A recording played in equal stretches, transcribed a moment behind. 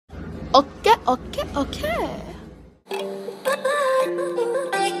Okay, okay, okay.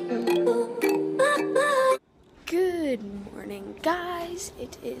 Good morning, guys.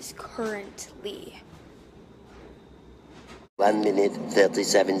 It is currently 1 minute,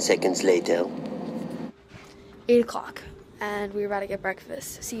 37 seconds later. 8 o'clock, and we're about to get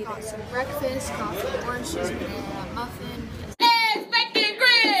breakfast. See you there. Some breakfast, coffee, orange juice, banana, muffin. Eggs, bacon,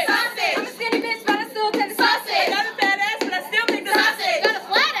 grits, sausage. I'm a skinny bitch, but I still take the sausage. I'm a fat ass, but I still make the sausage. I'm a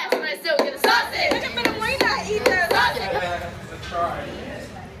flat ass, but I still get the sausage. I'm gonna wait, I eat the sausage.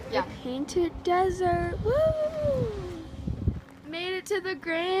 Yeah. Painted desert. Woo! Made it to the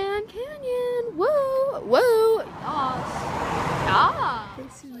Grand Canyon. Woo! Woo! Yeah.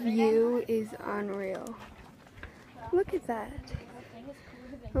 This view is unreal. Look at that.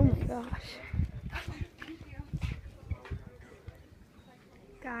 Oh my gosh.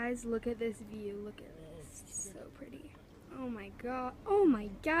 Guys, look at this view. Look at this. So pretty. Oh my god. Oh my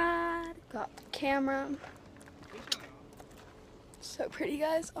god. Got the camera. So pretty,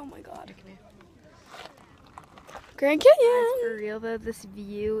 guys. Oh my god. Grand Canyon. Guys, for real though, this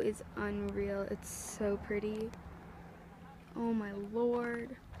view is unreal. It's so pretty. Oh my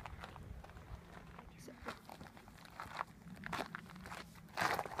lord.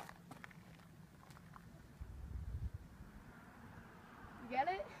 Get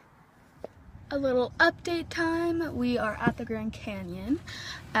it? A little update time. We are at the Grand Canyon,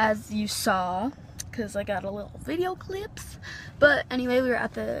 as you saw, because I got a little video clips. But anyway, we were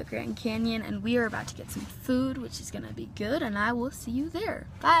at the Grand Canyon, and we are about to get some food, which is gonna be good, and I will see you there.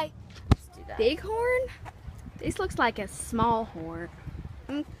 Bye. Let's do that. Bighorn? This looks like a small horn.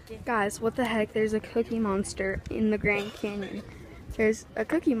 Guys, what the heck? There's a Cookie Monster in the Grand Canyon. There's a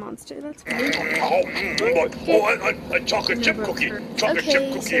Cookie Monster. That's weird. A chocolate chip cookie. Chocolate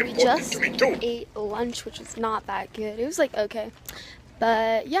chip cookie. So we just ate lunch, which was not that good. It was like okay,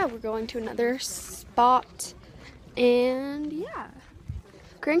 but yeah, we're going to another spot, and yeah,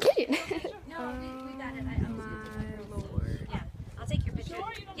 Grand Canyon. No, we got it. My lord. Yeah, I'll take your picture.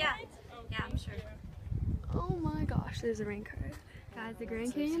 Yeah, I'm sure. Oh my gosh, there's a rain cloud. Guys, the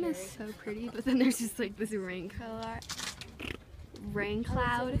Grand Canyon is so pretty, but then there's just like this rain cloud.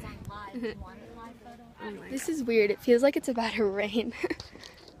 This is weird. It feels like it's about to rain.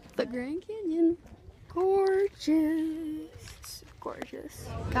 The Grand Canyon. Gorgeous. Gorgeous.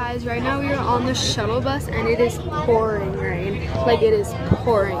 Guys, right now we are on the shuttle bus and it is pouring rain. Like it is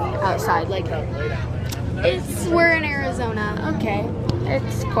pouring outside. Like we're in Arizona. Okay.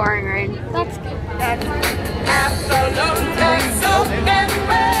 It's pouring rain. That's good.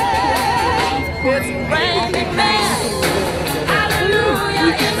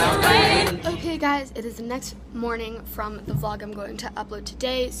 Okay guys, it is the next morning from the vlog I'm going to upload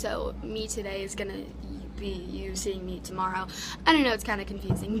today, so me today is gonna be you seeing me tomorrow. I don't know, it's kind of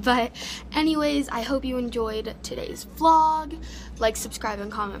confusing, but anyways, I hope you enjoyed today's vlog. Like, subscribe,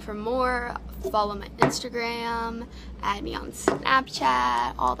 and comment for more. Follow my Instagram, add me on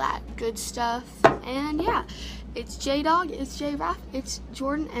Snapchat, all that good stuff. And yeah, it's J-Dog, it's J-Raph, it's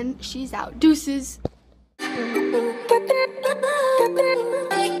Jordan, and she's out. Deuces.